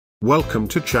Welcome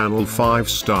to channel 5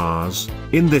 stars.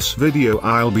 In this video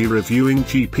I'll be reviewing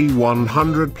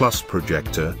GP100PLUS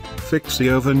Projector,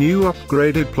 FIXEOVER new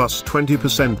upgraded plus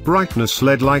 20% brightness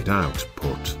LED light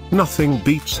output. Nothing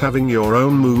beats having your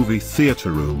own movie theater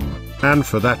room, and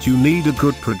for that you need a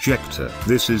good projector.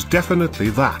 This is definitely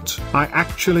that. I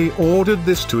actually ordered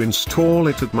this to install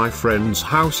it at my friend's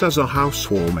house as a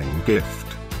housewarming gift,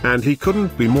 and he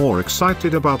couldn't be more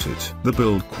excited about it. The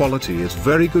build quality is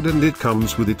very good and it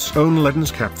comes with its own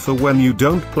lens cap for when you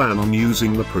don't plan on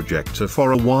using the projector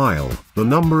for a while. The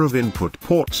number of input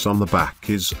ports on the back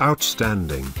is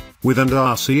outstanding, with an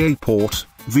RCA port,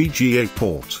 VGA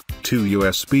port, 2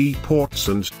 USB ports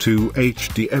and 2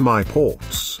 HDMI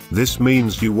ports. This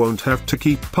means you won't have to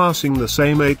keep passing the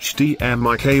same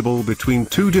HDMI cable between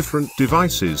two different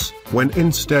devices, when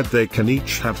instead they can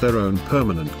each have their own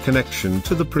permanent connection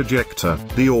to the projector.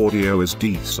 The audio is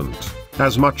decent,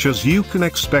 as much as you can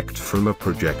expect from a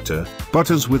projector,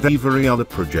 but as with every other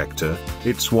projector,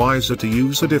 it's wiser to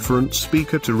use a different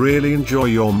speaker to really enjoy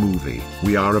your movie.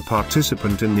 We are a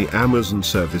participant in the Amazon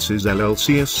Services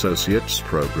LLC Associates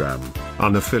Program,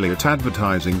 an affiliate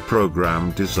advertising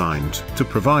program designed to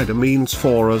provide a means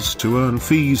for us to earn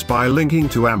fees by linking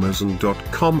to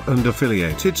Amazon.com and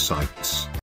affiliated sites.